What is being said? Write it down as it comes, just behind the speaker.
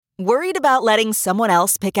Worried about letting someone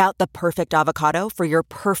else pick out the perfect avocado for your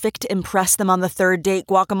perfect impress them on the third date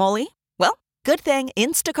guacamole? Well, good thing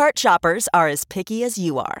Instacart shoppers are as picky as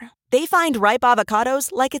you are. They find ripe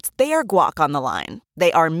avocados like it's their guac on the line.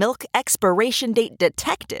 They are milk expiration date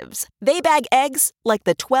detectives. They bag eggs like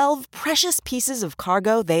the 12 precious pieces of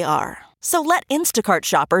cargo they are. So let Instacart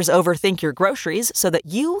shoppers overthink your groceries so that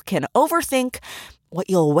you can overthink what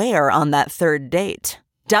you'll wear on that third date.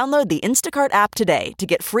 Download the Instacart app today to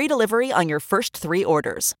get free delivery on your first 3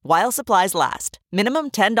 orders, while supplies last.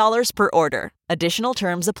 Minimum $10 per order. Additional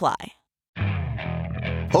terms apply.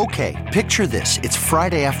 Okay, picture this. It's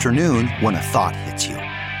Friday afternoon when a thought hits you.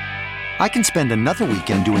 I can spend another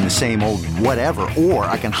weekend doing the same old whatever, or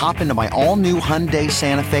I can hop into my all-new Hyundai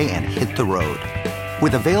Santa Fe and hit the road.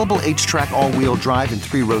 With available H-Track all-wheel drive and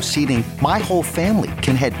 3-row seating, my whole family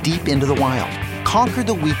can head deep into the wild. Conquer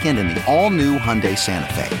the weekend in the all-new Hyundai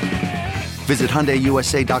Santa Fe. Visit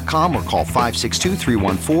HyundaiUSA.com or call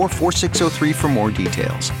 562-314-4603 for more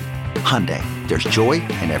details. Hyundai, there's joy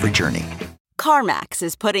in every journey. CarMax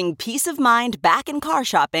is putting peace of mind back in car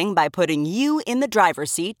shopping by putting you in the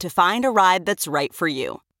driver's seat to find a ride that's right for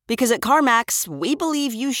you. Because at CarMax, we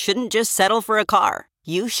believe you shouldn't just settle for a car.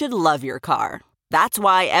 You should love your car. That's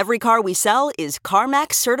why every car we sell is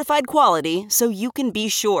CarMax certified quality, so you can be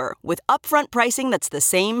sure with upfront pricing that's the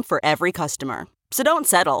same for every customer. So don't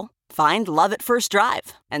settle. Find love at first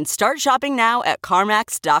drive and start shopping now at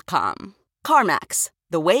CarMax.com. CarMax,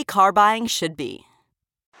 the way car buying should be.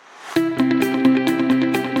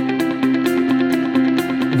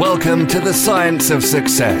 Welcome to the Science of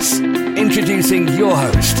Success. Introducing your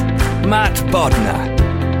host, Matt Bodnar.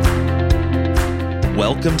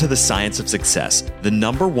 Welcome to the Science of Success, the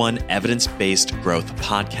 #1 evidence-based growth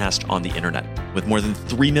podcast on the internet, with more than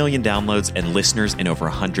 3 million downloads and listeners in over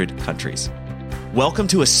 100 countries. Welcome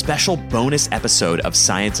to a special bonus episode of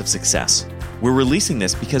Science of Success. We're releasing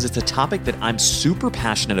this because it's a topic that I'm super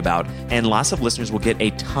passionate about and lots of listeners will get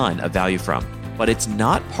a ton of value from, but it's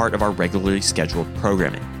not part of our regularly scheduled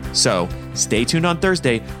programming. So stay tuned on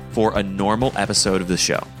Thursday for a normal episode of the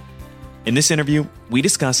show. In this interview, we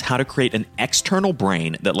discuss how to create an external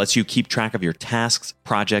brain that lets you keep track of your tasks,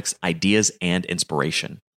 projects, ideas, and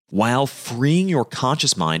inspiration, while freeing your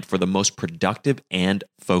conscious mind for the most productive and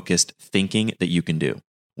focused thinking that you can do.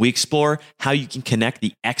 We explore how you can connect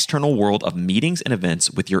the external world of meetings and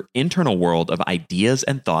events with your internal world of ideas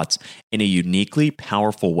and thoughts in a uniquely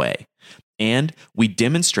powerful way. And we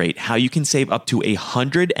demonstrate how you can save up to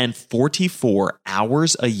 144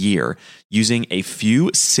 hours a year using a few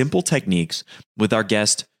simple techniques with our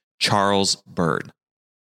guest, Charles Byrd.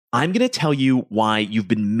 I'm going to tell you why you've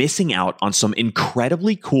been missing out on some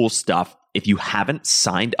incredibly cool stuff if you haven't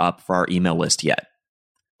signed up for our email list yet.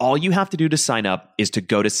 All you have to do to sign up is to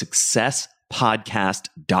go to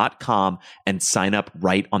successpodcast.com and sign up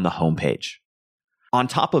right on the homepage. On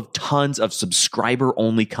top of tons of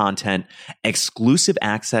subscriber-only content, exclusive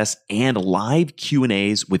access, and live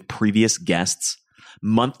Q&As with previous guests,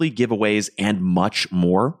 monthly giveaways, and much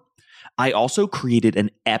more, I also created an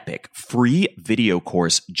epic free video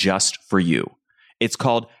course just for you. It's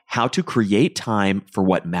called How to Create Time for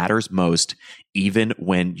What Matters Most, Even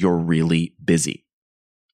When You're Really Busy.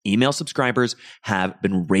 Email subscribers have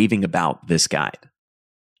been raving about this guide.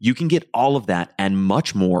 You can get all of that and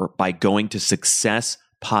much more by going to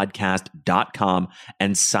successpodcast.com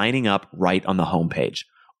and signing up right on the homepage,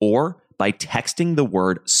 or by texting the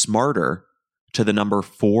word SMARTER to the number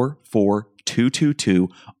 44222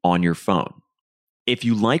 on your phone. If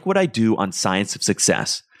you like what I do on Science of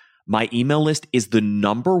Success, my email list is the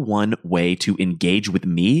 #1 way to engage with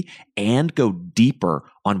me and go deeper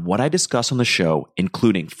on what I discuss on the show,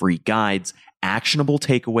 including free guides, actionable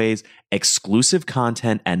takeaways, exclusive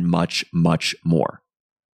content, and much, much more.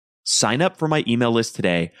 Sign up for my email list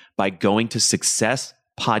today by going to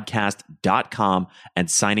successpodcast.com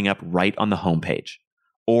and signing up right on the homepage.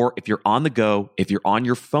 Or if you're on the go, if you're on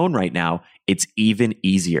your phone right now, it's even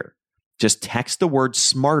easier. Just text the word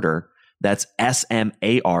SMARTER, that's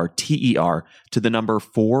SMARTER, to the number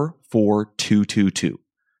 44222.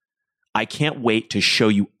 I can't wait to show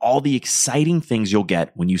you all the exciting things you'll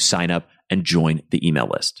get when you sign up and join the email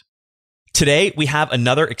list. Today, we have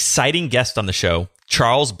another exciting guest on the show,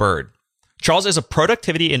 Charles Byrd. Charles is a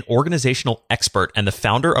productivity and organizational expert and the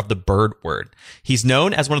founder of the Byrd Word. He's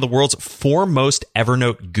known as one of the world's foremost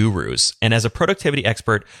Evernote gurus. And as a productivity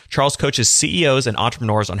expert, Charles coaches CEOs and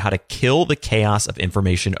entrepreneurs on how to kill the chaos of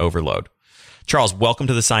information overload. Charles, welcome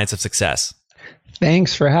to the Science of Success.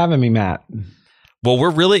 Thanks for having me, Matt. Well,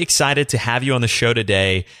 we're really excited to have you on the show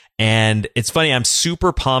today. And it's funny, I'm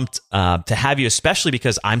super pumped to have you, especially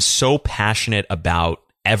because I'm so passionate about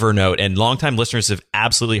Evernote, and longtime listeners have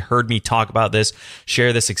absolutely heard me talk about this,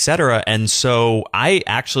 share this, etc. And so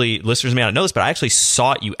listeners may not know this, but I actually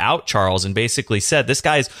sought you out, Charles, and basically said, this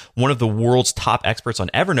guy's one of the world's top experts on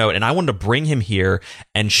Evernote, and I wanted to bring him here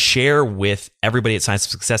and share with everybody at Science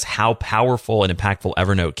of Success how powerful and impactful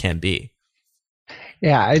Evernote can be.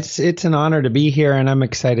 Yeah, it's an honor to be here, and I'm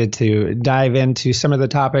excited to dive into some of the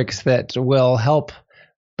topics that will help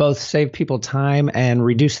both save people time and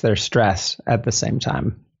reduce their stress at the same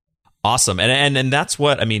time. Awesome. And that's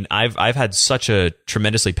what, I mean, I've had such a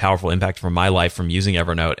tremendously powerful impact from my life from using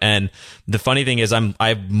Evernote. And the funny thing is I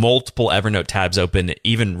have multiple Evernote tabs open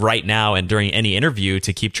even right now and during any interview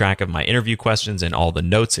to keep track of my interview questions and all the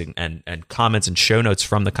notes and comments and show notes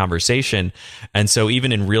from the conversation. And so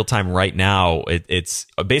even in real time right now, it's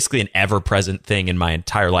basically an ever-present thing in my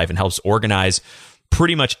entire life and helps organize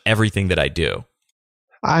pretty much everything that I do.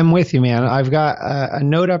 I'm with you, man. I've got a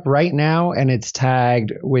note up right now, and it's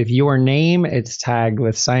tagged with your name. It's tagged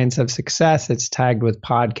with Science of Success. It's tagged with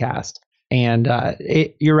podcast. And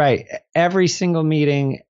you're right. Every single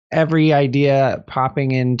meeting, every idea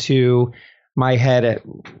popping into my head at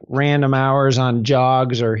random hours on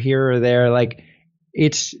jogs or here or there, like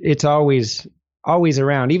it's always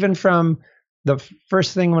around. Even from the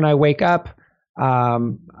first thing when I wake up,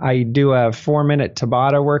 I do a 4-minute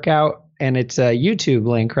Tabata workout. And it's a YouTube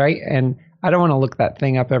link, right? And I don't want to look that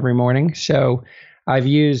thing up every morning. So I've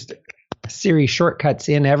used Siri shortcuts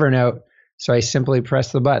in Evernote. So I simply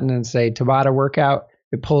press the button and say Tabata workout.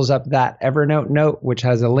 It pulls up that Evernote note, which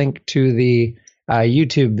has a link to the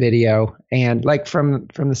YouTube video. And like from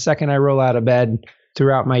the second I roll out of bed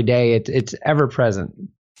throughout my day, it's ever present.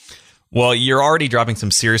 Well, you're already dropping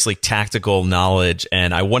some seriously tactical knowledge,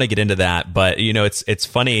 and I want to get into that. But, you know, it's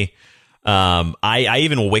funny. I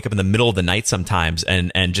even will wake up in the middle of the night sometimes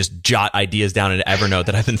and just jot ideas down in Evernote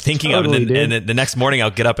that I've been thinking of. And then the next morning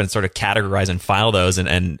I'll get up and sort of categorize and file those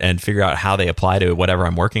and figure out how they apply to whatever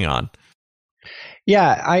I'm working on.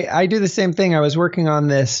 Yeah, I do the same thing. I was working on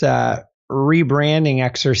this rebranding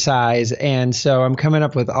exercise. And so I'm coming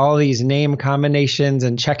up with all these name combinations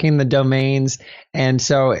and checking the domains. And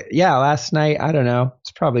so, yeah, last night, I don't know,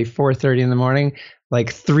 it's probably 4:30 in the morning,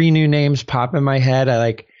 like 3 new names pop in my head.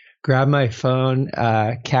 I grab my phone,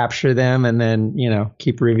 capture them, and then,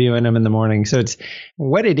 keep reviewing them in the morning. So it's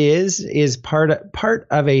what it is part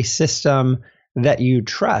of a system that you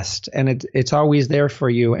trust, and it's always there for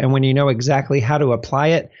you. And when you know exactly how to apply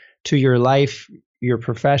it to your life, your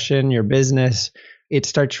profession, your business, it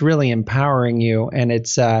starts really empowering you, and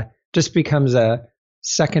it's just becomes a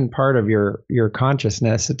second part of your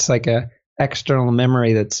consciousness. It's like a external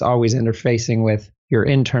memory that's always interfacing with your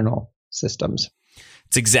internal systems.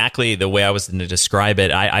 It's exactly the way I was going to describe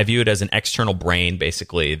it. I view it as an external brain,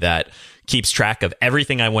 basically, that keeps track of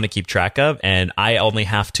everything I want to keep track of. And I only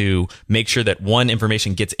have to make sure that 1,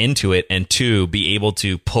 information gets into it, and 2, be able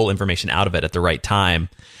to pull information out of it at the right time.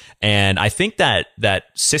 And I think that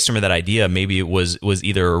system or that idea, maybe it was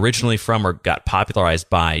either originally from or got popularized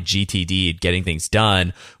by GTD, Getting Things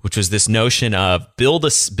Done, which was this notion of build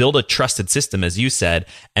a trusted system, as you said,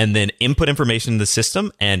 and then input information in the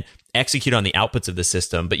system and execute on the outputs of the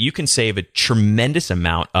system. But you can save a tremendous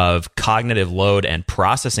amount of cognitive load and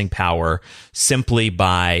processing power simply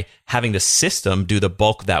by having the system do the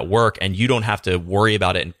bulk of that work, and you don't have to worry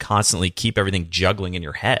about it and constantly keep everything juggling in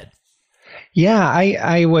your head. Yeah,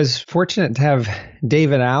 I was fortunate to have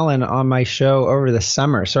David Allen on my show over the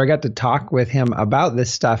summer. So I got to talk with him about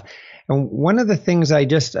this stuff. And one of the things I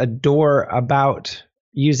just adore about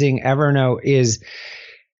using Evernote is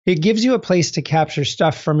it gives you a place to capture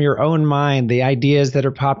stuff from your own mind, the ideas that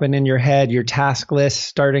are popping in your head, your task list,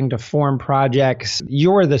 starting to form projects.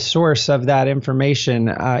 You're the source of that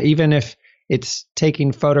information, even if it's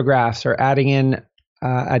taking photographs or adding in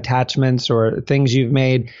attachments or things you've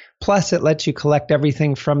made. Plus, it lets you collect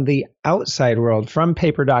everything from the outside world, from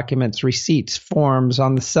paper documents, receipts, forms,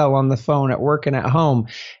 on the cell, on the phone, at work, and at home.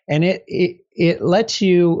 And it lets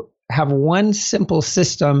you have one simple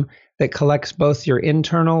system that collects both your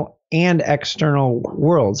internal and external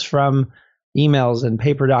worlds, from emails and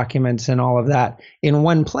paper documents and all of that, in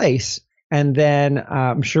one place. And then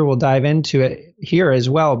I'm sure we'll dive into it here as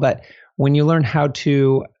well. But when you learn how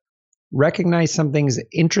to recognize something's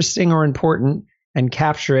interesting or important and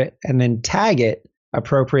capture it and then tag it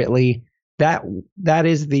appropriately, that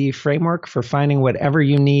is the framework for finding whatever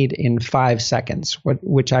you need in 5 seconds,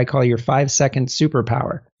 which I call your 5-second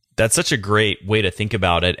superpower. That's such a great way to think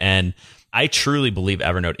about it. And I truly believe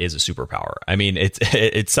Evernote is a superpower. I mean,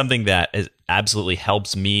 it's something that absolutely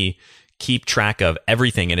helps me keep track of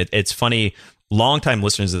everything. And it's funny, longtime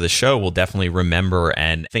listeners of the show will definitely remember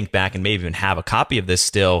and think back and maybe even have a copy of this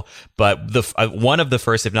still. But one of the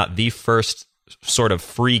first, if not the first, sort of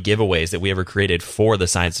free giveaways that we ever created for the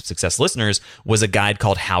Science of Success listeners was a guide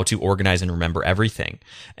called How to Organize and Remember Everything.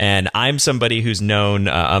 And I'm somebody who's known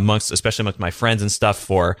especially amongst my friends and stuff,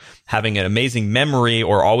 for having an amazing memory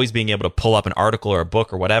or always being able to pull up an article or a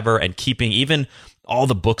book or whatever, and keeping even all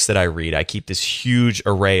the books that I read. I keep this huge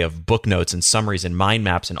array of book notes and summaries and mind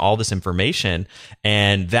maps and all this information.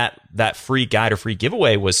 And that free guide or free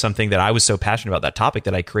giveaway was something that I was so passionate about, that topic,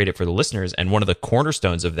 that I created for the listeners. And one of the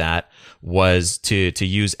cornerstones of that was to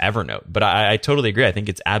use Evernote. But I totally agree. I think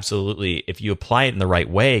it's absolutely, if you apply it in the right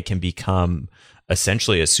way, it can become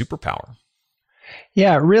essentially a superpower.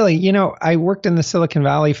 Yeah, really. You know, I worked in the Silicon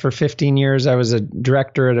Valley for 15 years. I was a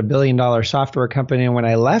director at a billion-dollar software company. And when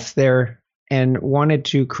I left there and wanted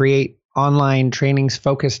to create online trainings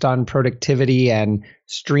focused on productivity and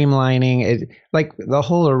streamlining it, like the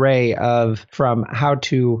whole array of, from how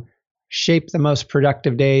to shape the most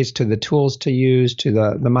productive days to the tools to use to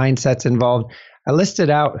the mindsets involved. I listed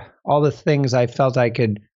out all the things I felt I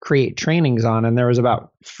could create trainings on, and there was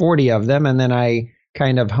about 40 of them. And then I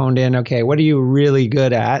kind of honed in, okay, what are you really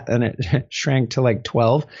good at? And it shrank to like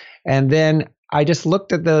 12. And then I just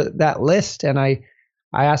looked at that list, and I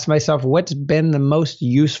asked myself, what's been the most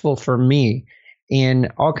useful for me in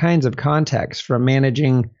all kinds of contexts, from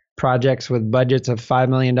managing projects with budgets of $5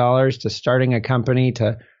 million to starting a company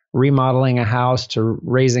to remodeling a house to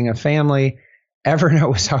raising a family.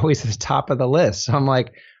 Evernote was always at the top of the list. So I'm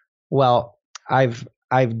like, well, I've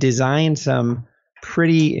designed some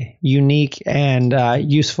pretty unique and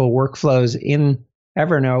useful workflows in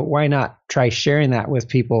Evernote. Why not try sharing that with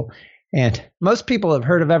people? And most people have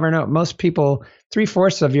heard of Evernote. Most people,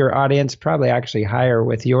 3/4 of your audience, probably actually higher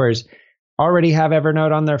with yours, already have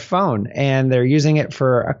Evernote on their phone, and they're using it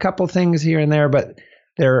for a couple things here and there, but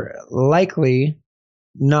they're likely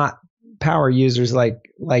not power users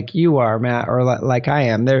like you are, Matt, or like I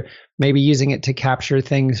am. They're maybe using it to capture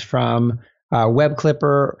things from Web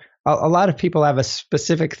Clipper. A lot of people have a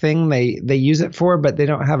specific thing they use it for, but they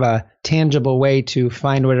don't have a tangible way to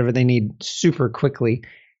find whatever they need super quickly.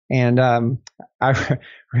 And I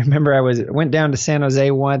remember I went down to San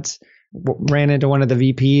Jose once, ran into one of the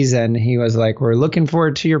VPs, and he was like, "We're looking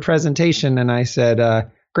forward to your presentation." And I said,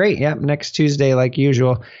 "Great, yep, next Tuesday like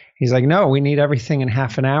usual." He's like, "No, we need everything in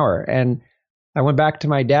half an hour." And I went back to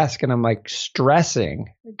my desk, and I'm like stressing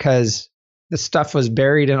because the stuff was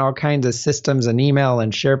buried in all kinds of systems and email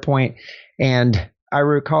and SharePoint. And I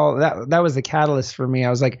recall that was the catalyst for me. I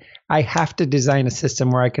was like, I have to design a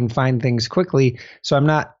system where I can find things quickly so I'm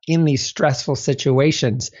not in these stressful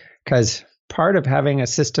situations, because part of having a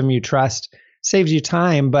system you trust saves you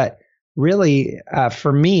time. But really,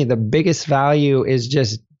 for me, the biggest value is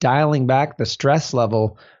just dialing back the stress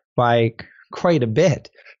level by quite a bit,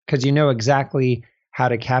 because you know exactly how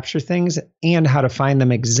to capture things and how to find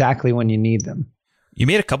them exactly when you need them. You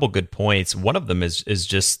made a couple good points. One of them is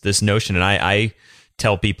just this notion, and I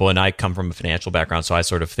tell people, and I come from a financial background, so I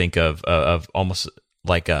sort of think of almost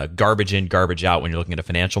like a garbage in, garbage out when you're looking at a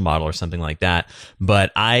financial model or something like that.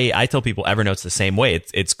 But I tell people Evernote's the same way.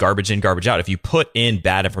 It's garbage in, garbage out. If you put in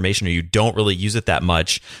bad information or you don't really use it that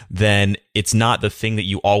much, then it's not the thing that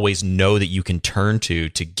you always know that you can turn to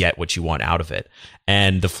get what you want out of it.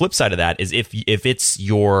 And the flip side of that is if it's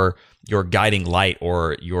your guiding light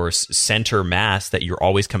or your center mass that you're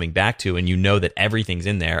always coming back to, and you know that everything's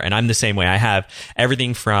in there. And I'm the same way. I have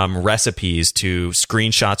everything from recipes to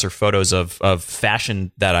screenshots or photos of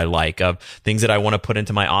fashion that I like, of things that I want to put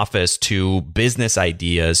into my office, to business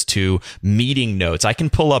ideas, to meeting notes. I can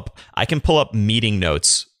pull up meeting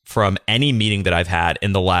notes from any meeting that I've had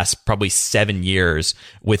in the last probably 7 years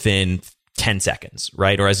within 10 seconds,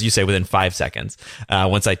 right? Or as you say, within 5 seconds,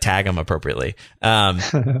 once I tag them appropriately.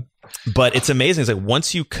 But it's amazing. It's like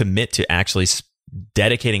once you commit to actually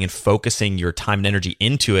dedicating and focusing your time and energy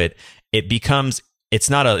into it, it's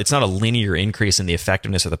not a linear increase in the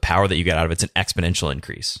effectiveness or the power that you get out of it. It's an exponential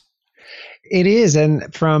increase. It is.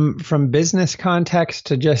 And from business context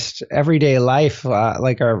to just everyday life,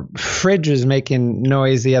 like our fridge was making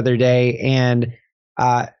noise the other day, and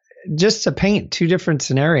just to paint two different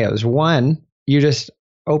scenarios. One, you just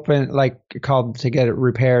called to get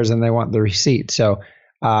repairs and they want the receipt. So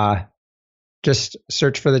just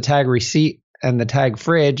search for the tag receipt and the tag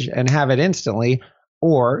fridge and have it instantly.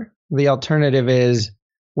 Or the alternative is,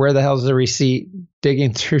 where the hell's the receipt?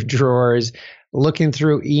 Digging through drawers, looking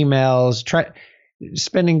through emails,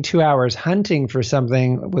 spending 2 hours hunting for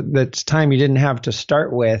something that's time you didn't have to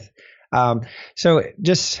start with. So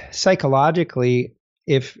just psychologically,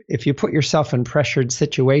 if you put yourself in pressured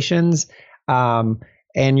situations,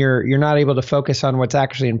 and you're not able to focus on what's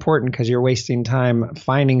actually important because you're wasting time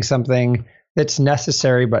finding something that's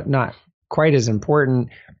necessary but not quite as important.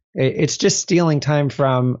 It's just stealing time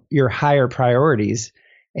from your higher priorities.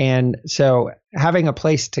 And so having a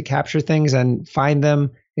place to capture things and find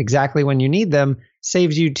them exactly when you need them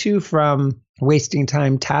saves you too from wasting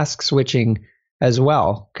time task switching as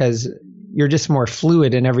well, because you're just more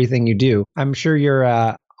fluid in everything you do. I'm sure you're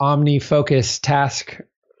a omni-focused task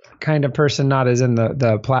kind of person, not as in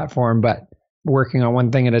the platform, but working on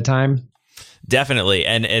one thing at a time. Definitely.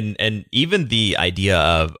 And even the idea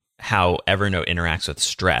of how Evernote interacts with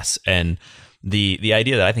stress, and the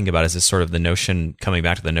idea that I think about is this sort of the notion, coming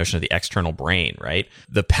back to the notion of the external brain, right?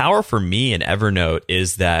 The power for me in Evernote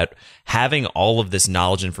is that having all of this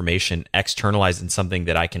knowledge information externalized in something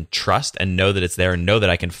that I can trust and know that it's there and know that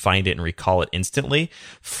I can find it and recall it instantly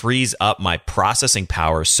frees up my processing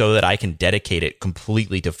power so that I can dedicate it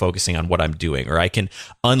completely to focusing on what I'm doing, or I can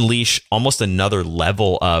unleash almost another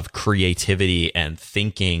level of creativity and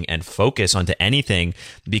thinking and focus onto anything,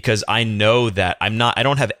 because I know that I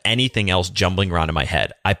don't have anything else jumbling around in my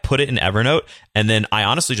head. I put it in Evernote and then I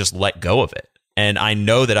honestly just let go of it. And I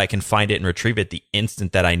know that I can find it and retrieve it the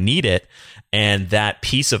instant that I need it. And that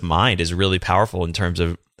peace of mind is really powerful in terms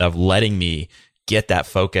of letting me get that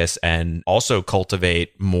focus and also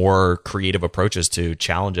cultivate more creative approaches to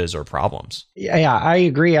challenges or problems. Yeah, I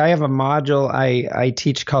agree. I have a module I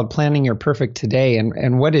teach called Planning Your Perfect Today.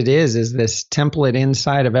 And what it is this template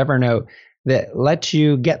inside of Evernote that lets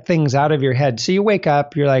you get things out of your head. So you wake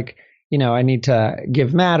up, you're like, I need to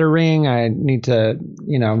give Matt a ring. I need to,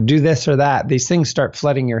 do this or that. These things start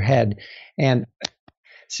flooding your head. And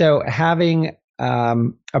so having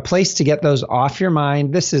a place to get those off your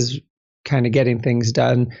mind, this is kind of getting things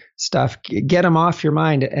done stuff, get them off your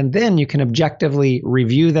mind. And then you can objectively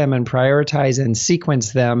review them and prioritize and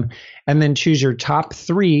sequence them, and then choose your top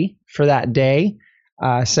 3 for that day,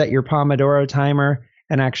 set your Pomodoro timer,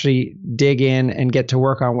 and actually dig in and get to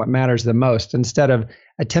work on what matters the most, instead of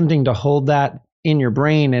attempting to hold that in your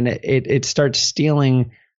brain and it starts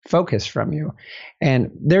stealing focus from you.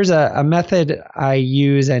 And there's a method I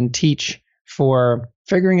use and teach for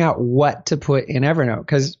figuring out what to put in Evernote,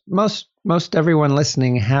 because most everyone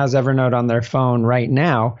listening has Evernote on their phone right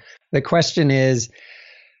now. The question is,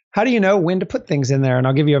 how do you know when to put things in there? And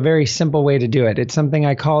I'll give you a very simple way to do it. It's something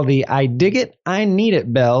I call the I dig it, I need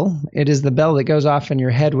it bell. It is the bell that goes off in your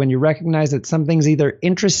head when you recognize that something's either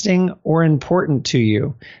interesting or important to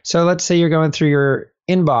you. So let's say you're going through your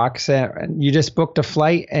inbox and you just booked a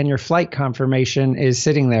flight and your flight confirmation is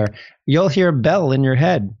sitting there. You'll hear a bell in your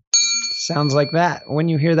head. Sounds like that. When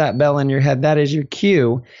you hear that bell in your head, that is your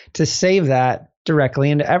cue to save that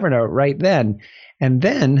directly into Evernote right then. And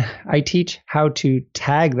then I teach how to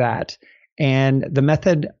tag that. And the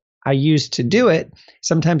method I use to do it,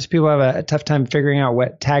 sometimes people have a tough time figuring out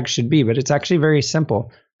what tags should be, but it's actually very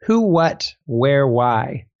simple. Who, what, where,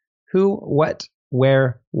 why. Who, what,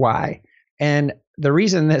 where, why. And the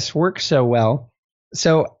reason this works so well,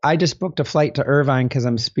 so I just booked a flight to Irvine because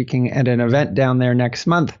I'm speaking at an event down there next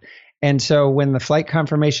month. And so when the flight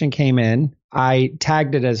confirmation came in, I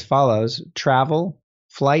tagged it as follows: travel,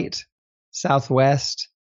 flight, Southwest.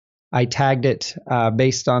 I tagged it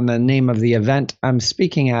based on the name of the event I'm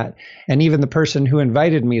speaking at, and even the person who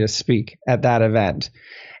invited me to speak at that event.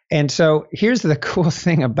 And so here's the cool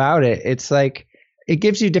thing about it. It's like it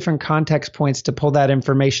gives you different context points to pull that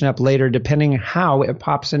information up later, depending how it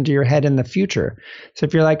pops into your head in the future. So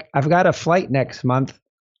if you're like, I've got a flight next month,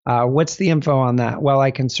 what's the info on that? Well,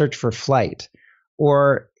 I can search for flight.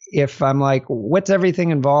 Or if I'm like, what's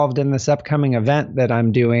everything involved in this upcoming event that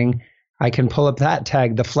I'm doing? I can pull up that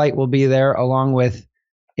tag. The flight will be there along with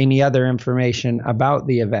any other information about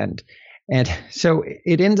the event. And so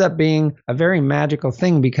it ends up being a very magical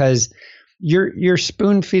thing, because you're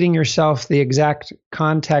spoon feeding yourself the exact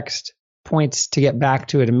context points to get back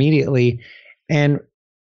to it immediately. And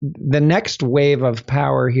the next wave of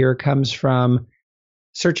power here comes from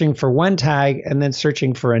searching for one tag and then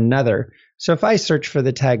searching for another. So if I search for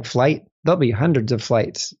the tag flight, there'll be hundreds of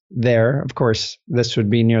flights there. Of course, this would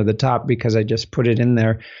be near the top because I just put it in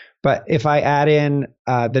there. But if I add in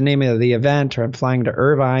the name of the event, or I'm flying to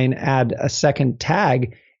Irvine, add a second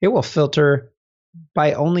tag, it will filter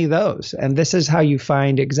by only those. And this is how you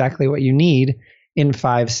find exactly what you need in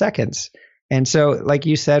 5 seconds. And so, like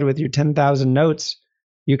you said, with your 10,000 notes,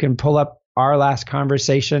 you can pull up our last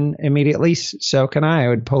conversation immediately. So can I. I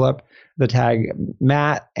would pull up the tag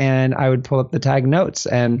Matt and I would pull up the tag notes,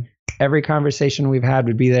 and every conversation we've had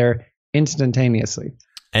would be there instantaneously.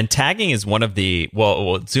 And tagging is one of the,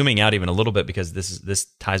 well, zooming out even a little bit, because this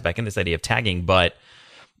ties back in this idea of tagging, but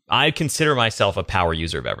I consider myself a power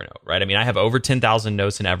user of Evernote, right? I mean, I have over 10,000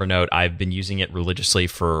 notes in Evernote. I've been using it religiously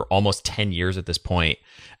for almost 10 years at this point.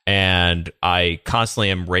 And I constantly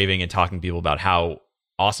am raving and talking to people about how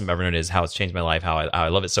awesome Evernote is, how it's changed my life, how I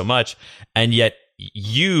love it so much. And yet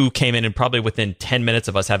you came in and probably within 10 minutes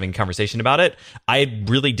of us having a conversation about it, I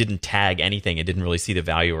really didn't tag anything. I didn't really see the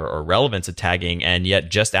value or relevance of tagging. And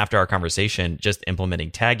yet just after our conversation, just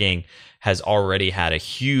implementing tagging has already had a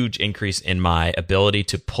huge increase in my ability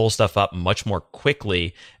to pull stuff up much more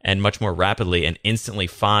quickly and much more rapidly and instantly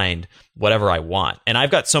find whatever I want. And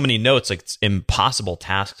I've got so many notes, like it's impossible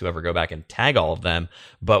task to ever go back and tag all of them.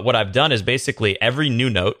 But what I've done is basically every new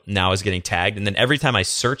note now is getting tagged. And then every time I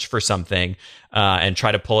search for something and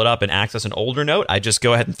try to pull it up and access an older note, I just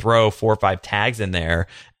go ahead and throw 4 or 5 tags in there.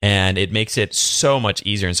 And it makes it so much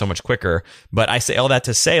easier and so much quicker. But I say all that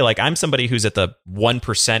to say, like, I'm somebody who's at the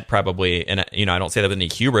 1% probably. And, you know, I don't say that with any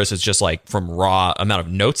hubris. It's just like from raw amount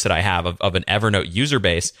of notes that I have of an Evernote user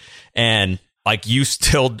base. And like, you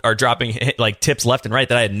still are dropping like tips left and right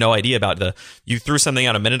that I had no idea about. You threw something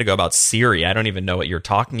out a minute ago about Siri. I don't even know what you're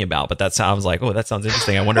talking about, but that sounds like, oh, that sounds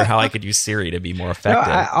interesting. I wonder how I could use Siri to be more effective.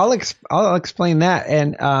 No, I'll explain that.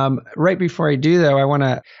 And right before I do,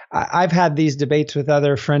 though, I've had these debates with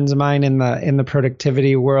other friends of mine in the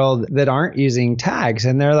productivity world that aren't using tags,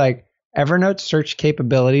 and they're like, Evernote's search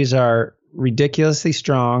capabilities are ridiculously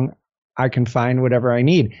strong. I can find whatever I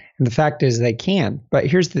need. And the fact is they can. But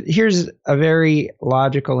here's a very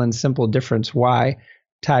logical and simple difference why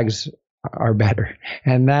tags are better.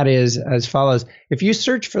 And that is as follows. If you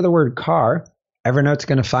search for the word car, Evernote's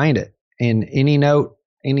going to find it in any note,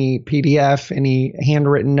 any PDF, any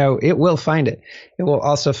handwritten note. It will find it. It will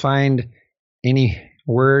also find any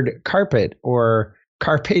word carpet or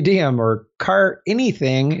carpe diem or car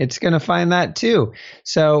anything, it's going to find that too.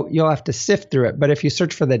 So you'll have to sift through it. But if you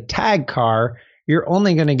search for the tag car, you're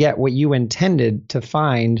only going to get what you intended to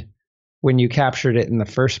find when you captured it in the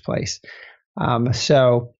first place.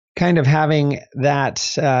 So kind of having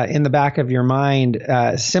that in the back of your mind,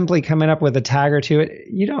 simply coming up with a tag or two,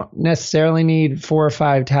 you don't necessarily need 4 or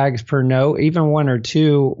 5 tags per note. Even 1 or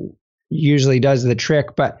 2 usually does the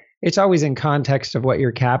trick, but it's always in context of what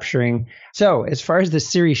you're capturing. So as far as the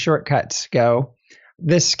Siri shortcuts go,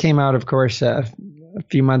 this came out, of course, a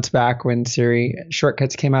few months back when Siri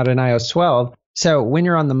shortcuts came out in iOS 12. So when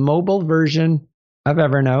you're on the mobile version of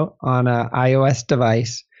Evernote on an iOS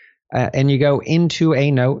device and you go into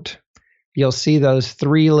a note, you'll see those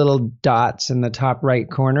 3 little dots in the top right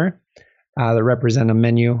corner that represent a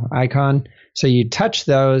menu icon. So you touch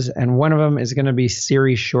those and one of them is going to be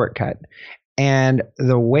Siri shortcut. And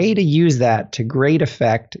the way to use that to great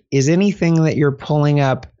effect is anything that you're pulling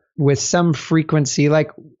up with some frequency.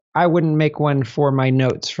 Like, I wouldn't make one for my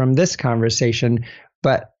notes from this conversation,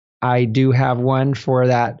 but I do have one for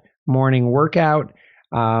that morning workout.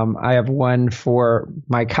 I have one for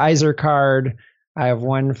my Kaiser card. I have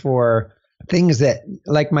one for things that,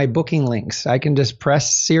 like my booking links. I can just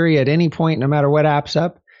press Siri at any point, no matter what app's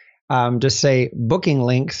up. Just say booking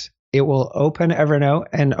links. It will open Evernote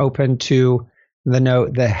and open to the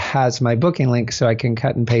note that has my booking link, so I can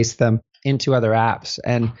cut and paste them into other apps.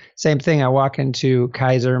 And same thing, I walk into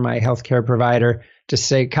Kaiser, my healthcare provider, just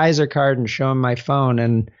say Kaiser card and show them my phone,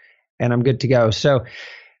 and I'm good to go. So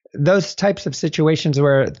those types of situations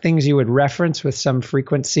where things you would reference with some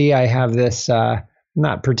frequency, I have this,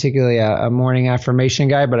 not particularly a morning affirmation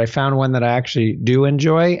guy, but I found one that I actually do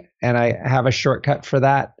enjoy, and I have a shortcut for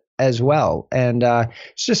that as well. And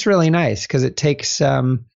it's just really nice because it takes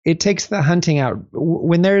the hunting out.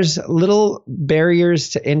 When there's little barriers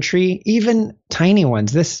to entry, even tiny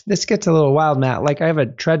ones, this gets a little wild, Matt. Like, I have a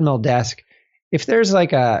treadmill desk. If there's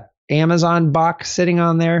like a Amazon box sitting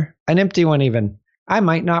on there, an empty one even, I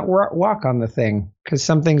might not walk on the thing because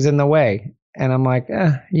something's in the way. And I'm like,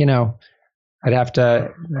 I'd have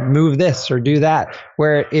to move this or do that.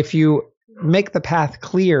 Where if you make the path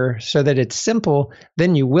clear so that it's simple,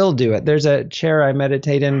 then you will do it. There's a chair I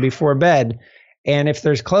meditate in before bed, and if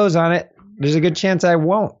there's clothes on it, there's a good chance I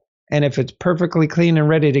won't. And if it's perfectly clean and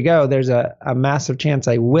ready to go, there's a massive chance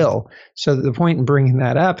I will. So the point in bringing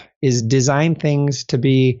that up is design things to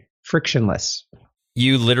be frictionless.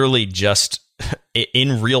 You literally just,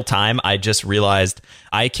 in real time, I just realized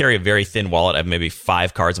I carry a very thin wallet. I have maybe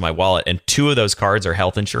 5 cards in my wallet, and 2 of those cards are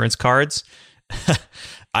health insurance cards.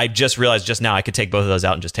 I just realized just now I could take both of those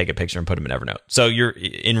out and just take a picture and put them in Evernote. So you're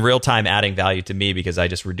in real time adding value to me because I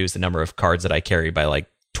just reduced the number of cards that I carry by like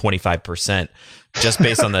 25%. just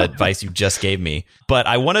based on the advice you just gave me. But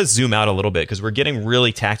I want to zoom out a little bit because we're getting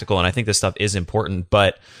really tactical, and I think this stuff is important.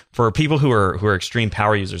 But for people who are extreme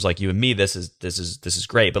power users like you and me, this is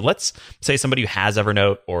great. But let's say somebody who has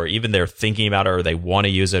Evernote, or even they're thinking about it, or they want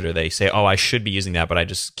to use it, or they say, "Oh, I should be using that, but I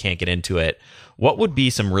just can't get into it." What would be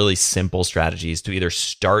some really simple strategies to either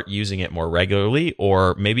start using it more regularly,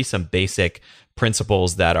 or maybe some basic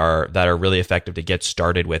principles that are really effective to get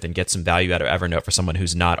started with and get some value out of Evernote for someone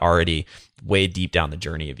who's not already way deep down the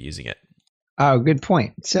journey of using it? Oh, good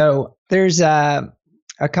point. So there's a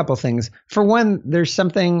couple things. For one, there's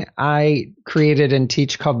something I created and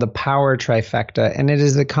teach called the power trifecta, and it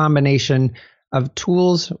is a combination of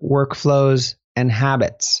tools, workflows, and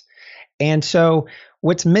habits. And so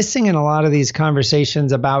what's missing in a lot of these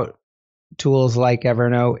conversations about tools like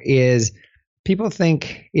Evernote is people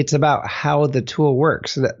think it's about how the tool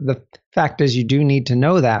works. The fact is, you do need to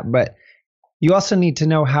know that, but you also need to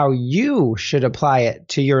know how you should apply it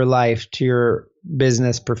to your life, to your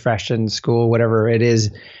business, profession, school, whatever it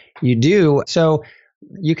is you do. So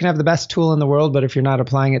you can have the best tool in the world, but if you're not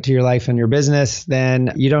applying it to your life and your business,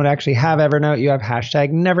 then you don't actually have Evernote. You have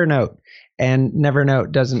 #Nevernote. And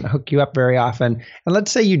Nevernote doesn't hook you up very often. And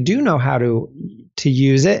let's say you do know how to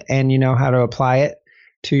use it and you know how to apply it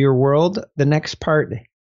to your world. The next part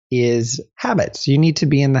is habits. You need to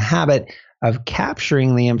be in the habit of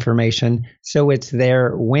capturing the information so it's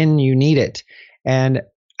there when you need it. And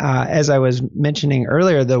as I was mentioning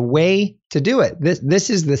earlier, the way to do it, this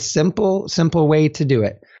is the simple way to do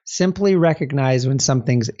it. Simply recognize when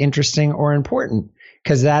something's interesting or important,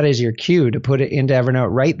 because that is your cue to put it into Evernote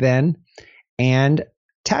right then, and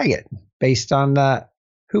tag it based on the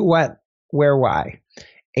who, what, where, why.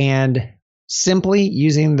 And simply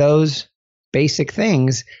using those basic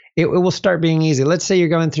things, it will start being easy. Let's say you're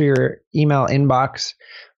going through your email inbox.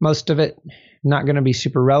 Most of it not going to be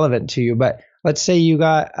super relevant to you, but let's say you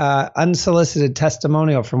got unsolicited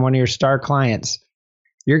testimonial from one of your star clients.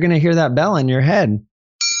 You're going to hear that bell in your head.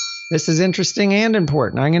 This is interesting and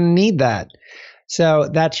important. I'm going to need that. So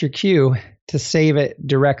that's your cue to save it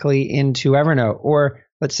directly into Evernote. Or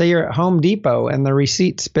let's say you're at Home Depot and the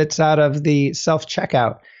receipt spits out of the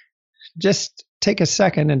self-checkout. Just take a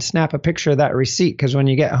second and snap a picture of that receipt, because when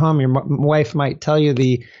you get home, your wife might tell you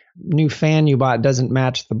the new fan you bought doesn't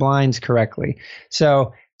match the blinds correctly.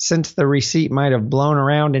 So since the receipt might have blown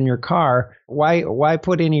around in your car, why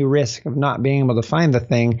put any risk of not being able to find the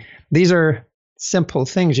thing? These are simple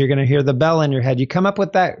things. You're going to hear the bell in your head. You come up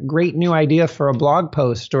with that great new idea for a blog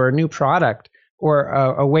post or a new product or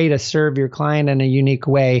a way to serve your client in a unique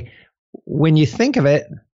way. When you think of it,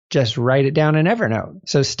 just write it down in Evernote.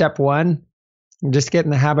 So step one, just get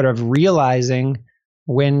in the habit of realizing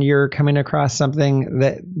when you're coming across something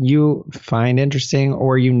that you find interesting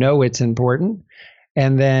or you know it's important,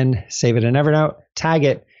 and then save it in Evernote, tag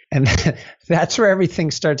it. And that's where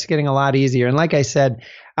everything starts getting a lot easier. And like I said,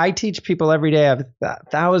 I teach people every day. I have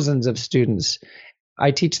thousands of students.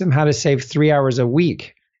 I teach them how to save 3 hours a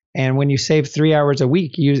week. And when you save 3 hours a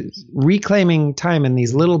week, reclaiming time in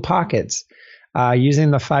these little pockets,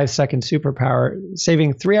 using the 5-second superpower,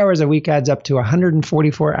 saving 3 hours a week adds up to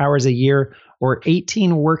 144 hours a year, or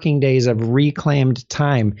 18 working days of reclaimed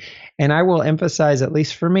time. And I will emphasize, at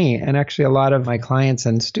least for me, and actually a lot of my clients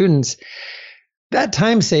and students, that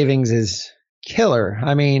time savings is killer.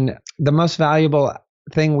 I mean, the most valuable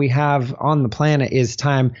thing we have on the planet is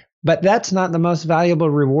time, but that's not the most valuable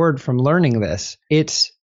reward from learning this.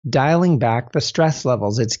 It's dialing back the stress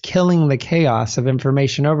levels. It's killing the chaos of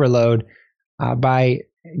information overload by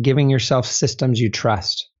giving yourself systems you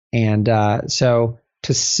trust. And so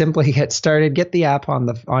to simply get started, get the app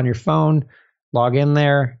on your phone, log in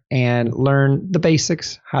there, and learn the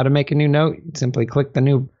basics, how to make a new note. Simply click the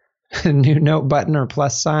new note button or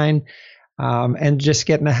plus sign, and just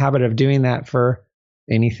get in the habit of doing that for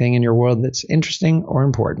anything in your world that's interesting or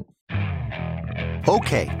important.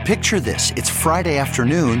 Okay, picture this. It's Friday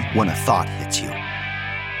afternoon when a thought hits you.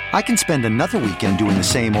 I can spend another weekend doing the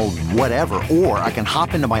same old whatever, or I can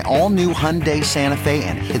hop into my all-new Hyundai Santa Fe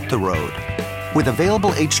and hit the road. With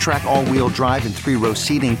available H-Track all-wheel drive and 3-row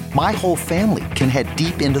seating, my whole family can head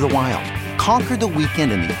deep into the wild. Conquer the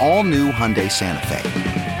weekend in the all-new Hyundai Santa Fe.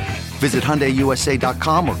 Visit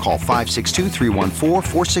HyundaiUSA.com or call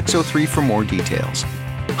 562-314-4603 for more details.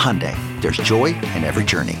 Hyundai, there's joy in every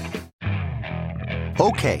journey.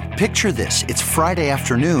 Okay, picture this. It's Friday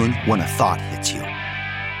afternoon when a thought hits you.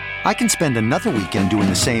 I can spend another weekend doing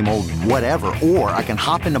the same old whatever, or I can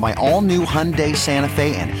hop into my all-new Hyundai Santa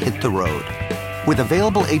Fe and hit the road. With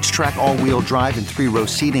available H-Track all-wheel drive and 3-row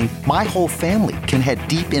seating, my whole family can head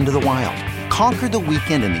deep into the wild. Conquer the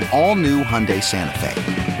weekend in the all-new Hyundai Santa Fe.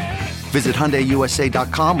 Visit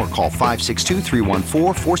HyundaiUSA.com or call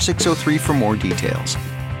 562-314-4603 for more details.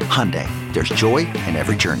 Hyundai, there's joy in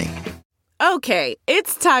every journey. Okay,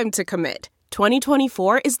 it's time to commit.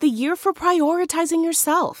 2024 is the year for prioritizing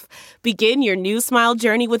yourself. Begin your new smile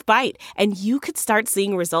journey with Bite, and you could start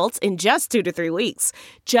seeing results in just 2 to 3 weeks.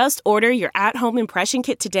 Just order your at-home impression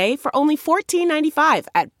kit today for only $14.95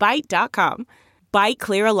 at Byte.com. Bite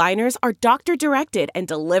Clear aligners are doctor-directed and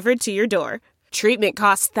delivered to your door. Treatment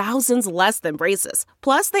costs thousands less than braces.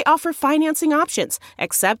 Plus, they offer financing options,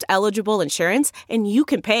 accept eligible insurance, and you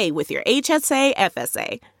can pay with your HSA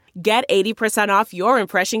FSA. Get 80% off your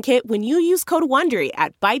impression kit when you use code WONDERY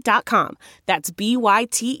at Byte.com. That's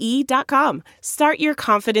BYTE.com. Start your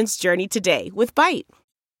confidence journey today with Byte.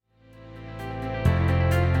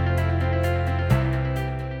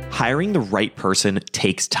 Hiring the right person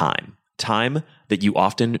takes time that you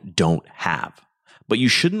often don't have. But you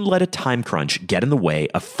shouldn't let a time crunch get in the way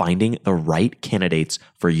of finding the right candidates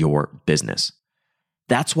for your business.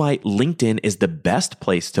 That's why LinkedIn is the best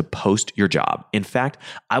place to post your job. In fact,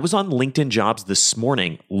 I was on LinkedIn Jobs this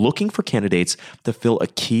morning looking for candidates to fill a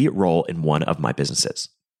key role in one of my businesses.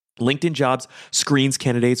 LinkedIn Jobs screens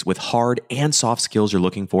candidates with hard and soft skills you're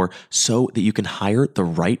looking for so that you can hire the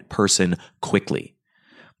right person quickly.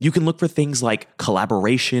 You can look for things like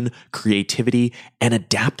collaboration, creativity, and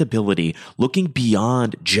adaptability, looking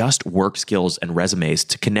beyond just work skills and resumes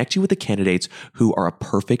to connect you with the candidates who are a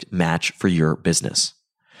perfect match for your business.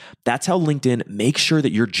 That's how LinkedIn makes sure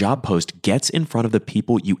that your job post gets in front of the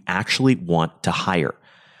people you actually want to hire,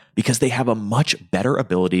 because they have a much better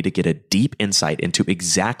ability to get a deep insight into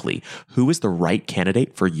exactly who is the right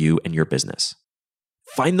candidate for you and your business.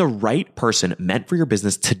 Find the right person meant for your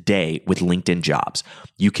business today with LinkedIn Jobs.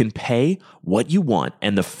 You can pay what you want,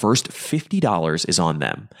 and the first $50 is on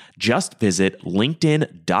them. Just visit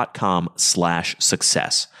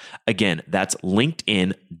linkedin.com/success. Again, that's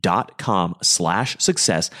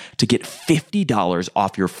linkedin.com/success to get $50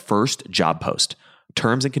 off your first job post.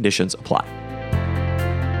 Terms and conditions apply.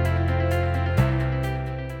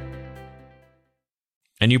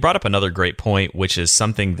 And you brought up another great point, which is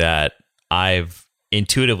something that I've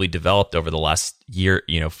intuitively developed over the last year,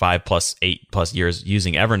 8+ years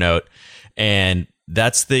using Evernote. And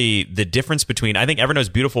that's the difference between, I think Evernote is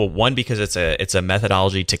beautiful, one, because it's a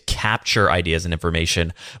methodology to capture ideas and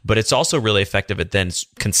information, but it's also really effective at then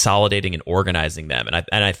consolidating and organizing them.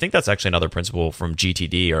 And I think that's actually another principle from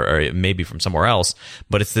GTD or maybe from somewhere else,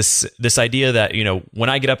 but it's this idea that, when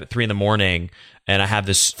I get up at 3 a.m. and I have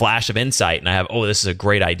this flash of insight and I have, this is a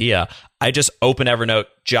great idea, I just open Evernote,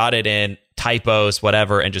 jot it in, typos,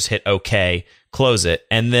 whatever, and just hit OK, close it.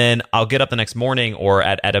 And then I'll get up the next morning, or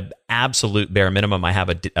at an absolute bare minimum, I have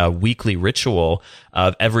a weekly ritual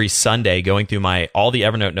of every Sunday going through all the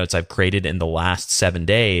Evernote notes I've created in the last 7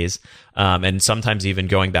 days. And sometimes even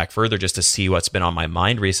going back further just to see what's been on my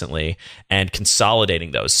mind recently and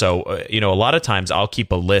consolidating those. So, a lot of times I'll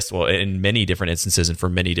keep a list, in many different instances and for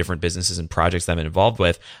many different businesses and projects that I'm involved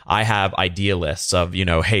with, I have idea lists of,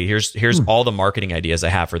 hey, here's all the marketing ideas I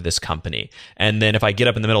have for this company. And then if I get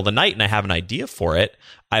up in the middle of the night and I have an idea for it,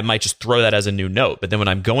 I might just throw that as a new note. But then when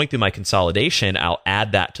I'm going through my consolidation, I'll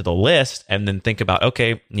add that to the list and then think about,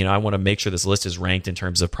 okay, I want to make sure this list is ranked in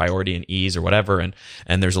terms of priority and ease or whatever. And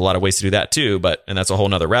there's a lot of ways to do that too, and that's a whole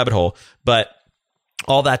nother rabbit hole. But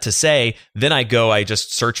all that to say, then I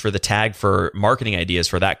just search for the tag for marketing ideas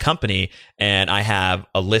for that company. And I have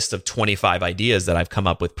a list of 25 ideas that I've come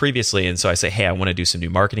up with previously. And so I say, hey, I want to do some new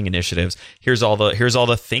marketing initiatives. Here's all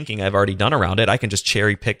the thinking I've already done around it. I can just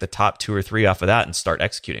cherry pick the top 2 or 3 off of that and start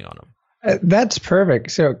executing on them. That's perfect.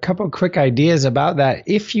 So a couple quick ideas about that.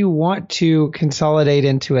 If you want to consolidate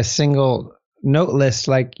into a single note list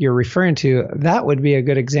like you're referring to, that would be a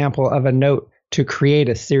good example of a note to create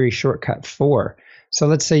a series shortcut for. So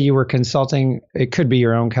let's say you were consulting, it could be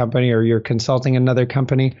your own company or you're consulting another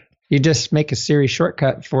company. You just make a series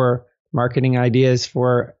shortcut for marketing ideas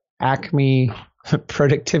for Acme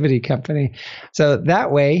productivity company. So that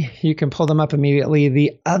way you can pull them up immediately.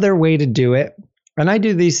 The other way to do it, and I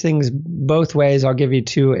do these things both ways. I'll give you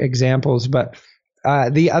 2 examples, but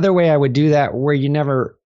the other way I would do that where you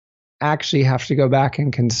never actually have to go back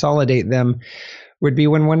and consolidate them would be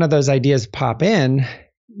when one of those ideas pop in,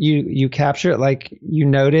 you capture it like you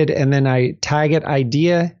noted, and then I tag it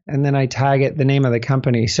idea, and then I tag it the name of the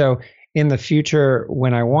company. So in the future,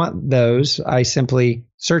 when I want those, I simply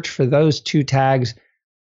search for those 2 tags.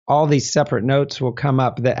 All these separate notes will come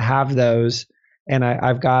up that have those, and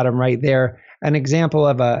I've got them right there. An example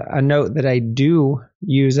of a note that I do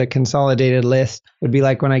use a consolidated list would be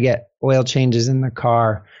like when I get oil changes in the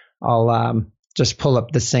car, I'll just pull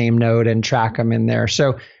up the same note and track them in there.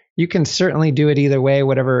 So you can certainly do it either way,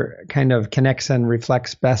 whatever kind of connects and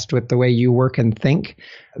reflects best with the way you work and think.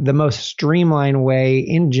 The most streamlined way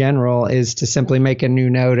in general is to simply make a new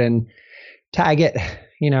note and tag it,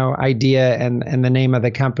 idea and the name of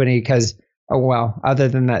the company, because, other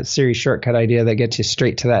than that Siri shortcut idea that gets you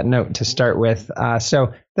straight to that note to start with.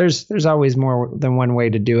 So there's always more than one way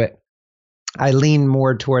to do it. I lean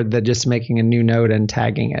more toward the just making a new note and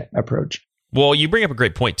tagging it approach. Well, you bring up a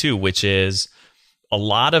great point too, which is a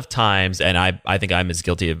lot of times, and I think I'm as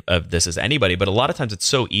guilty of this as anybody, but a lot of times it's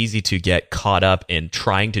so easy to get caught up in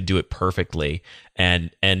trying to do it perfectly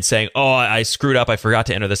and saying, oh, I screwed up, I forgot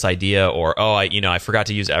to enter this idea, or oh, I forgot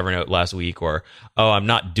to use Evernote last week, or oh, I'm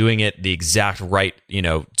not doing it the exact right,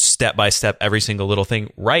 step by step, every single little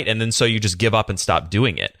thing right, and then so you just give up and stop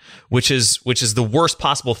doing it, which is the worst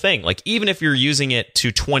possible thing. Like, even if you're using it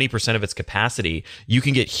to 20% of its capacity, you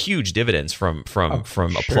can get huge dividends from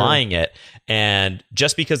applying it. And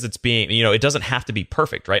just because it's being, it doesn't have to be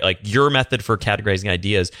perfect, right? Like your method for categorizing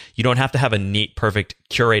ideas, you don't have to have a neat, perfect,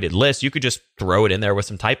 curated list. You could just throw it in there with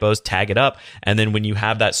some typos, tag it up. And then when you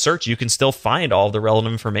have that search, you can still find all the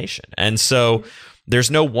relevant information. And so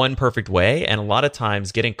there's no one perfect way. And a lot of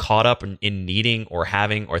times getting caught up in needing or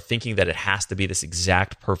having or thinking that it has to be this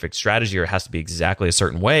exact perfect strategy or it has to be exactly a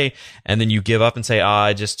certain way. And then you give up and say,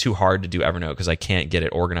 it's just too hard to do Evernote because I can't get it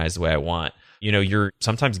organized the way I want. You're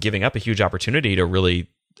sometimes giving up a huge opportunity to really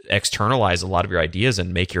externalize a lot of your ideas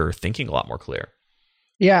and make your thinking a lot more clear.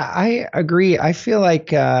 Yeah, I agree. I feel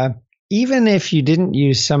like even if you didn't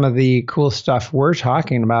use some of the cool stuff we're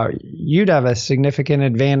talking about, you'd have a significant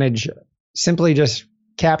advantage simply just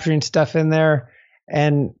capturing stuff in there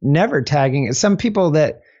and never tagging it. Some people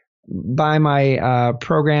that buy my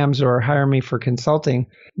programs or hire me for consulting,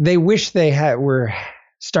 they wish they were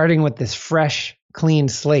starting with this fresh, clean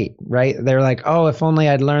slate, right? They're like, oh, if only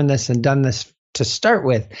I'd learned this and done this to start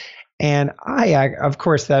with. And of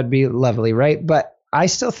course, that'd be lovely, right? But I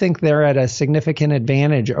still think they're at a significant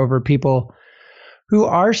advantage over people who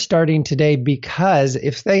are starting today, because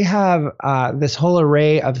if they have this whole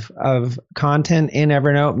array of content in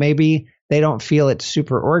Evernote, maybe they don't feel it's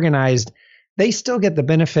super organized, they still get the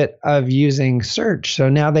benefit of using search. So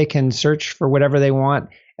now they can search for whatever they want,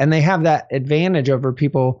 and they have that advantage over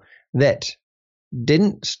people that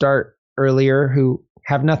didn't start earlier, who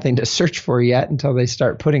have nothing to search for yet until they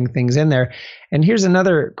start putting things in there. And here's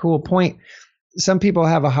another cool point. Some people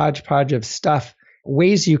have a hodgepodge of stuff.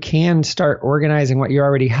 Ways you can start organizing what you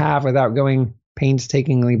already have without going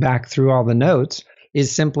painstakingly back through all the notes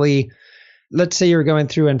is simply, let's say you're going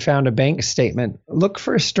through and found a bank statement. Look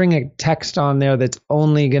for a string of text on there that's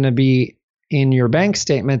only going to be in your bank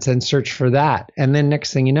statements and search for that. And then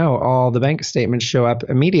next thing you know, all the bank statements show up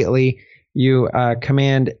immediately. You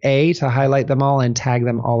command A to highlight them all and tag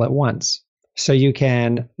them all at once. So you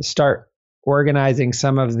can start organizing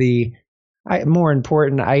some of the more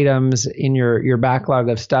important items in your backlog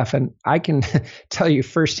of stuff. And I can tell you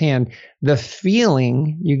firsthand, the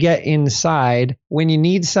feeling you get inside when you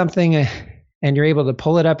need something and you're able to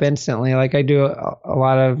pull it up instantly. Like I do a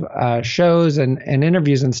lot of shows and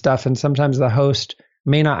interviews and stuff. And sometimes the host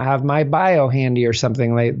may not have my bio handy or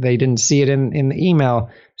something. They didn't see it in the email.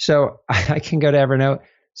 So I can go to Evernote,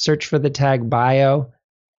 search for the tag bio.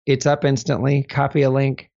 It's up instantly, copy a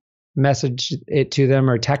link, message it to them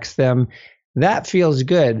or text them. That feels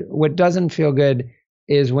good. What doesn't feel good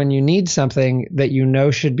is when you need something that you know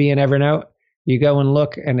should be in Evernote, you go and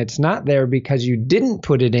look and it's not there because you didn't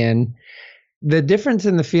put it in. The difference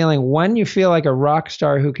in the feeling, one, you feel like a rock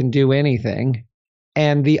star who can do anything,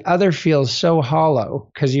 and the other feels so hollow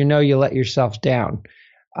because you know you let yourself down.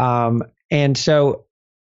 And so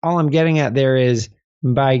all I'm getting at there is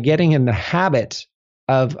by getting in the habit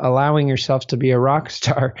of allowing yourself to be a rock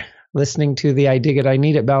star, listening to the I Dig It, I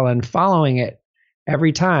Need It bell and following it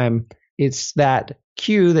every time, it's that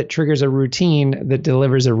cue that triggers a routine that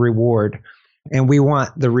delivers a reward. And we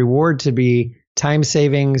want the reward to be time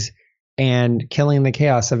savings and killing the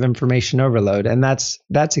chaos of information overload. And that's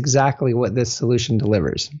exactly what this solution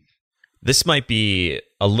delivers. This might be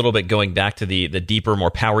a little bit going back to the deeper,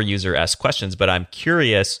 more power user-esque questions, but I'm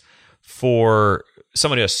curious, for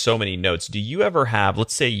someone who has so many notes, do you ever have,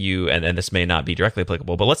 let's say you, and this may not be directly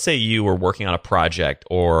applicable, but let's say you were working on a project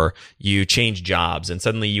or you change jobs and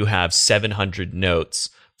suddenly you have 700 notes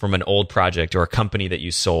from an old project or a company that you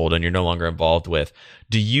sold and you're no longer involved with.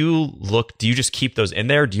 Do you just keep those in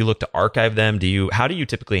there? Do you look to archive them? How do you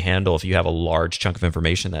typically handle if you have a large chunk of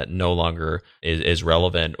information that no longer is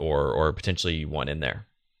relevant or potentially you want in there?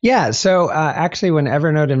 Yeah. So actually, when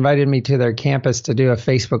Evernote invited me to their campus to do a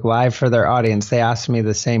Facebook Live for their audience, they asked me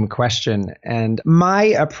the same question. And my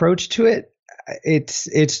approach to it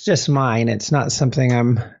it's just mine. It's not something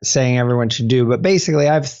I'm saying everyone should do. But basically,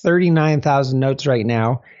 I have 39,000 notes right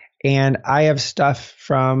now, and I have stuff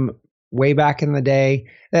from way back in the day.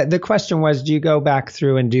 The question was, do you go back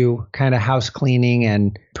through and do kind of house cleaning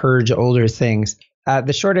and purge older things?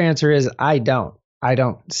 The short answer is I don't. I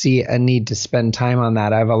don't see a need to spend time on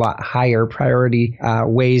that. I have a lot higher priority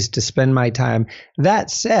ways to spend my time.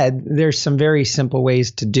 That said, there's some very simple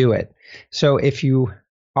ways to do it. So if you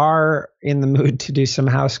are in the mood to do some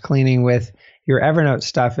house cleaning with your Evernote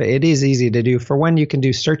stuff, it is easy to do. For one, you can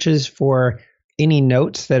do searches for any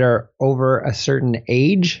notes that are over a certain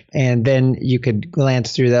age, and then you could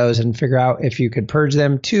glance through those and figure out if you could purge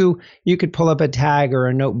them. Two, you could pull up a tag or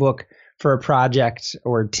a notebook for a project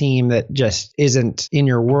or team that just isn't in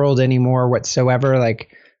your world anymore whatsoever.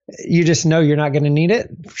 Like, you just know you're not going to need it.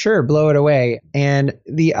 Sure, blow it away. And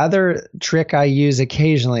the other trick I use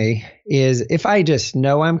occasionally is if I just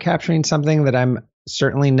know I'm capturing something that I'm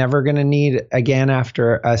certainly never going to need again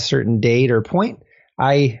after a certain date or point,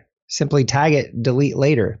 I simply tag it, delete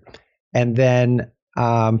later. And then,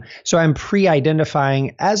 so I'm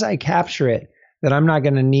pre-identifying as I capture it that I'm not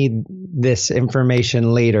going to need this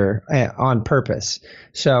information later on purpose.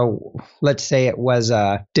 So let's say it was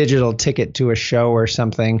a digital ticket to a show or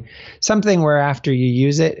something where after you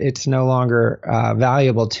use it, it's no longer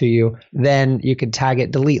valuable to you. Then you could tag it,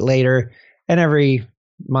 delete later, and every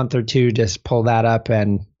month or two, just pull that up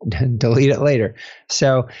and delete it later.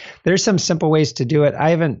 So there's some simple ways to do it. I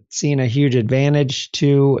haven't seen a huge advantage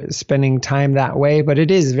to spending time that way, but it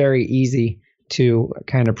is very easy to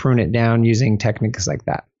kind of prune it down using techniques like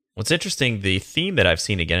that. What's interesting, the theme that I've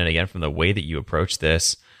seen again and again from the way that you approach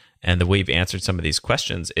this and the way you've answered some of these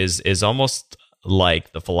questions is almost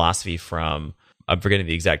like the philosophy from, I'm forgetting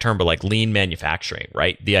the exact term, but like lean manufacturing,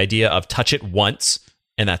 right? The idea of touch it once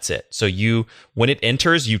and that's it. So when it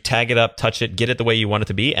enters, you tag it up, touch it, get it the way you want it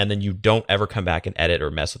to be, and then you don't ever come back and edit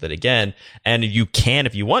or mess with it again. And you can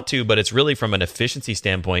if you want to, but it's really from an efficiency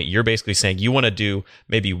standpoint, you're basically saying you want to do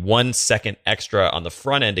maybe 1 second extra on the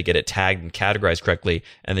front end to get it tagged and categorized correctly,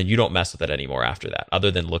 and then you don't mess with it anymore after that,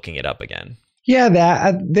 other than looking it up again.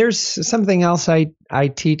 Yeah, there's something else I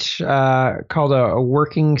teach called a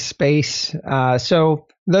working space. So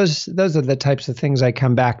those are the types of things I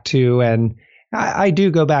come back to, and I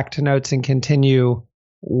do go back to notes and continue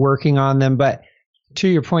working on them. But to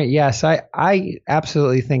your point, yes, I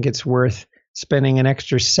absolutely think it's worth spending an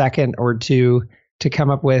extra second or two to come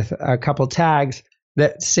up with a couple tags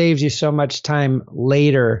that saves you so much time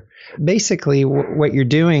later. Basically, what you're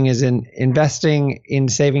doing is investing in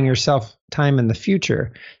saving yourself time in the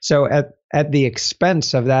future. So at the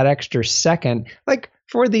expense of that extra second, like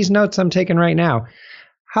for these notes I'm taking right now,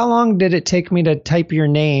 how long did it take me to type your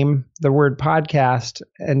name, the word podcast,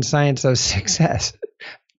 and Science of Success?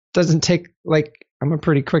 Doesn't take, like, I'm a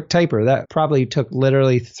pretty quick typer. That probably took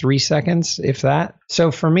literally 3 seconds, if that.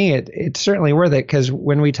 So for me, it's certainly worth it, because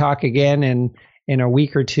when we talk again in a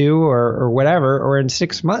week or two or whatever, or in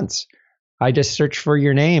 6 months, I just search for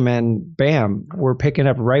your name and bam, we're picking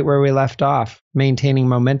up right where we left off, maintaining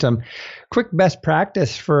momentum. Quick best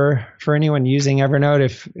practice for anyone using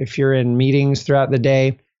Evernote, if you're in meetings throughout the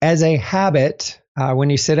day, as a habit, when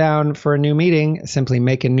you sit down for a new meeting, simply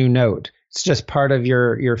make a new note. It's just part of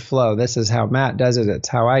your flow. This is how Matt does it. It's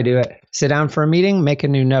how I do it. Sit down for a meeting, make a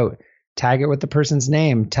new note. Tag it with the person's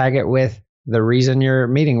name. Tag it with the reason you're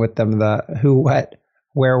meeting with them, the who, what,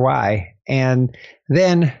 where, why. And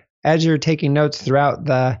then as you're taking notes throughout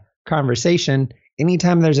the conversation,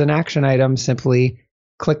 anytime there's an action item, simply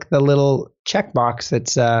click the little checkbox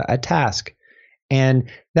that's a task.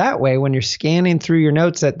 And that way, when you're scanning through your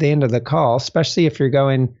notes at the end of the call, especially if you're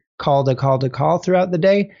going call to call to call throughout the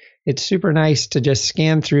day, it's super nice to just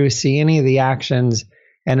scan through, see any of the actions,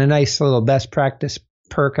 and a nice little best practice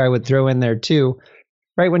perk I would throw in there too.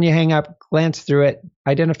 Right when you hang up, glance through it,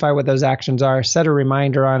 identify what those actions are, set a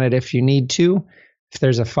reminder on it if you need to, if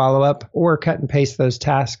there's a follow-up, or cut and paste those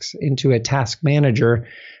tasks into a task manager.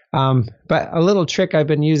 But a little trick I've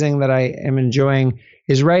been using that I am enjoying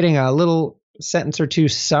is writing a little sentence or two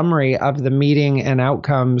summary of the meeting and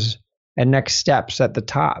outcomes and next steps at the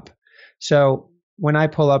top. So when I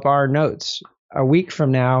pull up our notes a week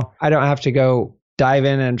from now, I don't have to go dive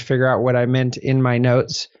in and figure out what I meant in my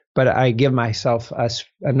notes, but I give myself a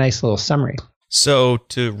nice little summary. So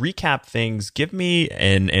to recap things, give me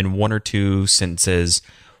in one or two sentences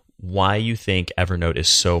why you think Evernote is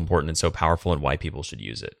so important and so powerful and why people should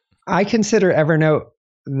use it. I consider Evernote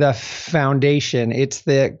the foundation. It's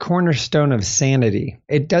the cornerstone of sanity.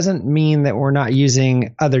 It doesn't mean that we're not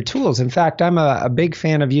using other tools. In fact, I'm a big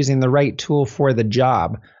fan of using the right tool for the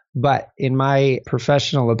job. But in my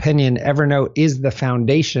professional opinion, Evernote is the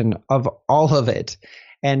foundation of all of it.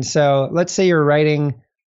 And so let's say you're writing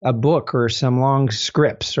a book or some long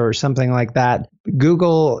scripts or something like that.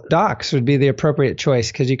 Google Docs would be the appropriate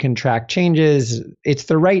choice because you can track changes. It's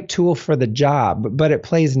the right tool for the job, but it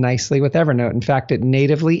plays nicely with Evernote. In fact, it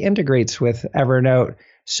natively integrates with Evernote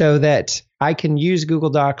so that I can use Google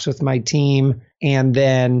Docs with my team, and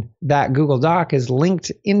then that Google Doc is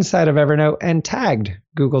linked inside of Evernote and tagged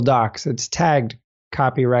Google Docs. It's tagged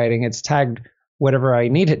copywriting. It's tagged whatever I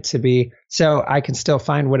need it to be. So I can still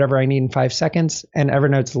find whatever I need in 5 seconds, and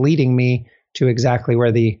Evernote's leading me to exactly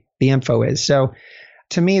where the info is. So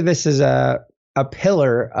to me, this is a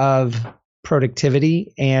pillar of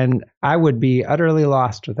productivity, and I would be utterly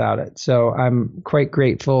lost without it. So I'm quite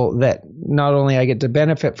grateful that not only I get to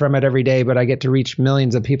benefit from it every day, but I get to reach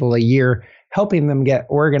millions of people a year, helping them get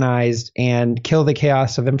organized and kill the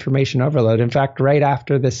chaos of information overload. In fact, right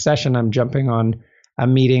after this session, I'm jumping on a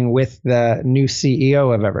meeting with the new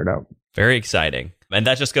CEO of Evernote. Very exciting. And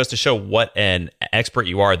that just goes to show what an expert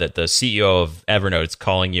you are, that the CEO of Evernote is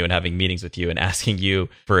calling you and having meetings with you and asking you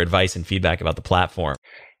for advice and feedback about the platform.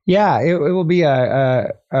 Yeah, it will be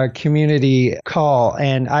a community call.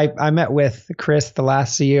 And I met with Chris, the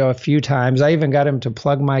last CEO, a few times. I even got him to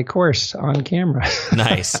plug my course on camera.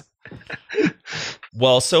 Nice.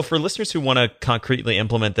 Well, so for listeners who want to concretely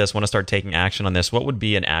implement this, want to start taking action on this, what would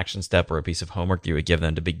be an action step or a piece of homework you would give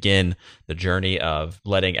them to begin the journey of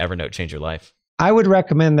letting Evernote change your life? I would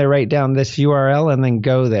recommend they write down this URL and then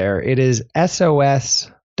go there. It is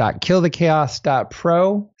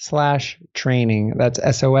sos.killthechaos.pro/training.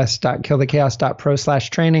 That's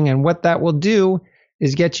sos.killthechaos.pro/training. And what that will do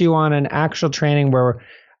is get you on an actual training where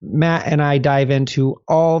Matt and I dive into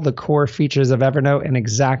all the core features of Evernote and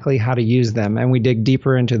exactly how to use them. And we dig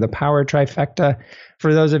deeper into the power trifecta.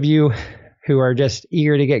 For those of you who are just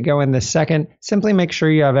eager to get going this second, simply make sure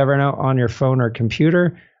you have Evernote on your phone or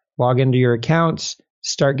computer, log into your accounts,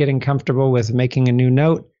 start getting comfortable with making a new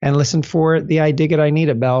note, and listen for the I dig it, I need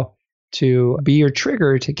it bell to be your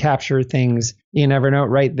trigger to capture things in Evernote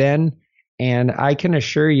right then. And I can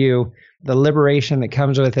assure you the liberation that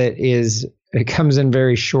comes with it comes in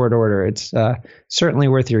very short order. It's certainly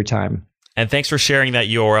worth your time. And thanks for sharing that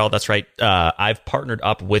URL. That's right. I've partnered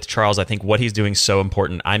up with Charles. I think what he's doing is so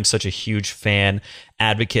important. I'm such a huge fan,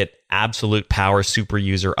 advocate, absolute power super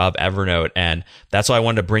user of Evernote. And that's why I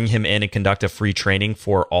wanted to bring him in and conduct a free training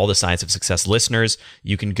for all the Science of Success listeners.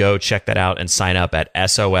 You can go check that out and sign up at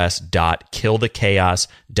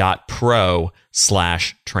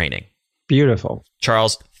sos.killthechaos.pro/training. Beautiful.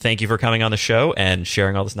 Charles, thank you for coming on the show and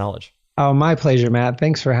sharing all this knowledge. Oh, my pleasure, Matt.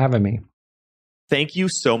 Thanks for having me. Thank you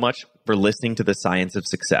so much for listening to The Science of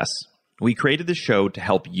Success. We created this show to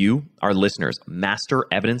help you, our listeners, master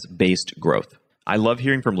evidence-based growth. I love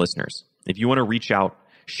hearing from listeners. If you want to reach out,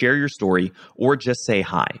 share your story, or just say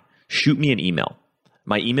hi, shoot me an email.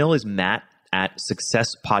 My email is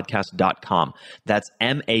matt@successpodcast.com. That's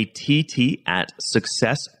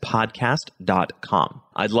matt@successpodcast.com.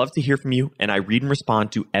 I'd love to hear from you, and I read and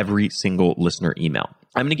respond to every single listener email.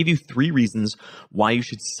 I'm going to give you 3 reasons why you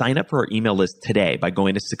should sign up for our email list today by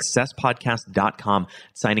going to successpodcast.com,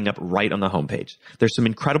 signing up right on the homepage. There's some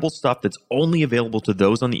incredible stuff that's only available to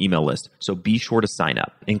those on the email list, so be sure to sign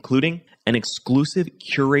up, including an exclusive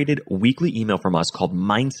curated weekly email from us called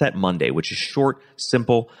Mindset Monday, which is short,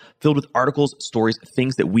 simple, filled with articles, stories,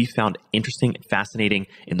 things that we found interesting and fascinating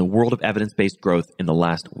in the world of evidence-based growth in the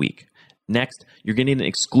last week. Next, you're getting an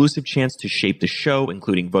exclusive chance to shape the show,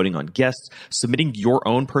 including voting on guests, submitting your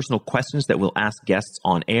own personal questions that we'll ask guests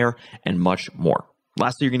on air, and much more.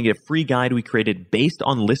 Lastly, you're going to get a free guide we created based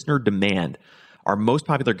on listener demand, our most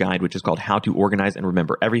popular guide, which is called How to Organize and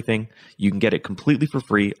Remember Everything. You can get it completely for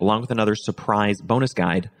free, along with another surprise bonus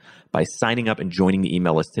guide by signing up and joining the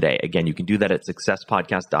email list today. Again, you can do that at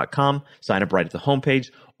successpodcast.com, sign up right at the homepage,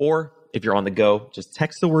 or if you're on the go, just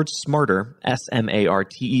text the word SMARTER,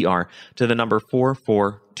 SMARTER, to the number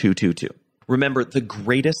 44222. Remember, the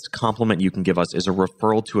greatest compliment you can give us is a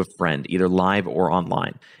referral to a friend, either live or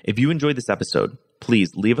online. If you enjoyed this episode,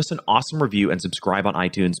 please leave us an awesome review and subscribe on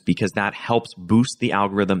iTunes, because that helps boost the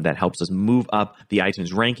algorithm, that helps us move up the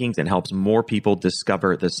iTunes rankings and helps more people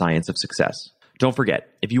discover the science of success. Don't forget,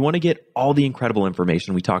 if you want to get all the incredible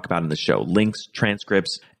information we talk about in the show, links,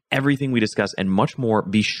 transcripts, everything we discuss, and much more,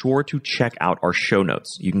 be sure to check out our show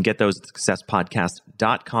notes. You can get those at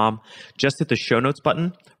successpodcast.com. Just hit the show notes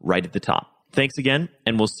button right at the top. Thanks again,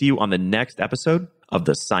 and we'll see you on the next episode of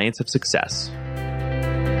The Science of Success.